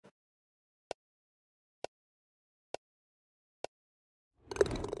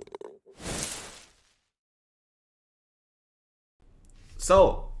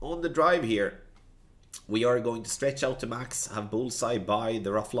So, on the drive here, we are going to stretch out to max, have bullseye by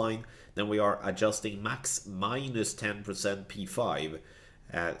the rough line. Then we are adjusting max minus 10% P5.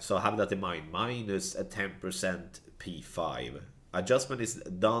 So have that in mind, minus a 10% P5. Adjustment is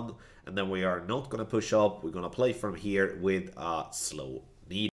done, and then we are not going to push up. We're going to play from here with a slow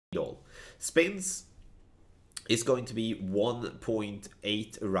needle. Spins is going to be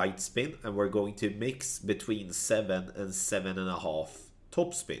 1.8 right spin, and we're going to mix between 7 and 7.5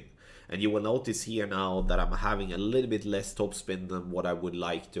 top spin. And you will notice here now that I'm having a little bit less top spin than what I would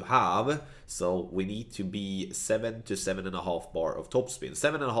like to have. So we need to be 7 to 7.5 bar of top spin.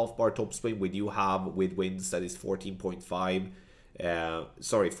 7.5 bar top spin we do have with wins that is 14.5,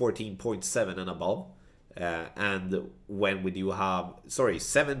 14.7 and above. And when we do have,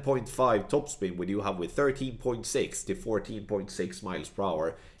 7.5 top spin we do have with 13.6 to 14.6 miles per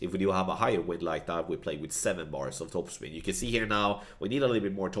hour. If we do have a higher wind like that, we play with 7 bars of top spin. You can see here now, we need a little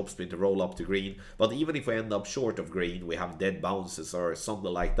bit more top spin to roll up to green. But even if we end up short of green, we have dead bounces or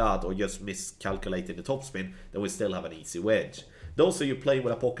something like that, or just miscalculating the top spin, then we still have an easy wedge. Those of you playing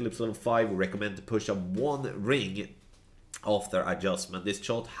with Apocalypse level 5, we recommend to push up 1 ring after adjustment. This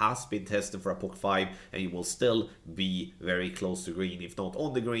shot has been tested for a POC 5, and you will still be very close to green. If not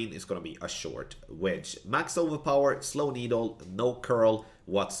on the green, it's going to be a short wedge. Max overpower, slow needle, no curl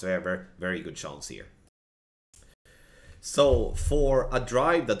whatsoever. Very good chance here. So for a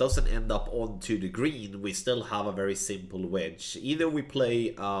drive that doesn't end up onto the green, we still have a very simple wedge. Either we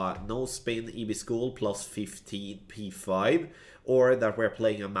play no spin EB School plus 15 P5, or that we're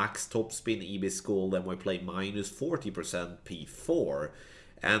playing a max top spin EB School, then we play minus 40% P4.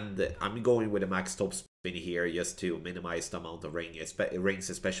 And I'm going with a max top spin here just to minimize the amount of rings,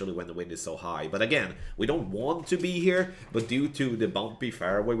 especially when the wind is so high. But again, we don't want to be here, but due to the bumpy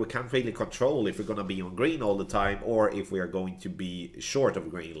fairway, we can't really control if we're going to be on green all the time, or if we are going to be short of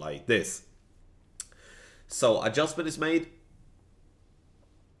green like this. So adjustment is made,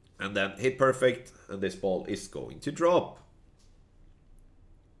 and then hit perfect, and this ball is going to drop.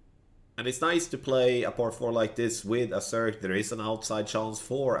 And it's nice to play a par 4 like this with a circ. There is an outside chance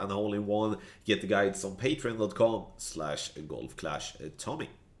for an hole-in-one. Get the guides on patreon.com/golfclashtommy.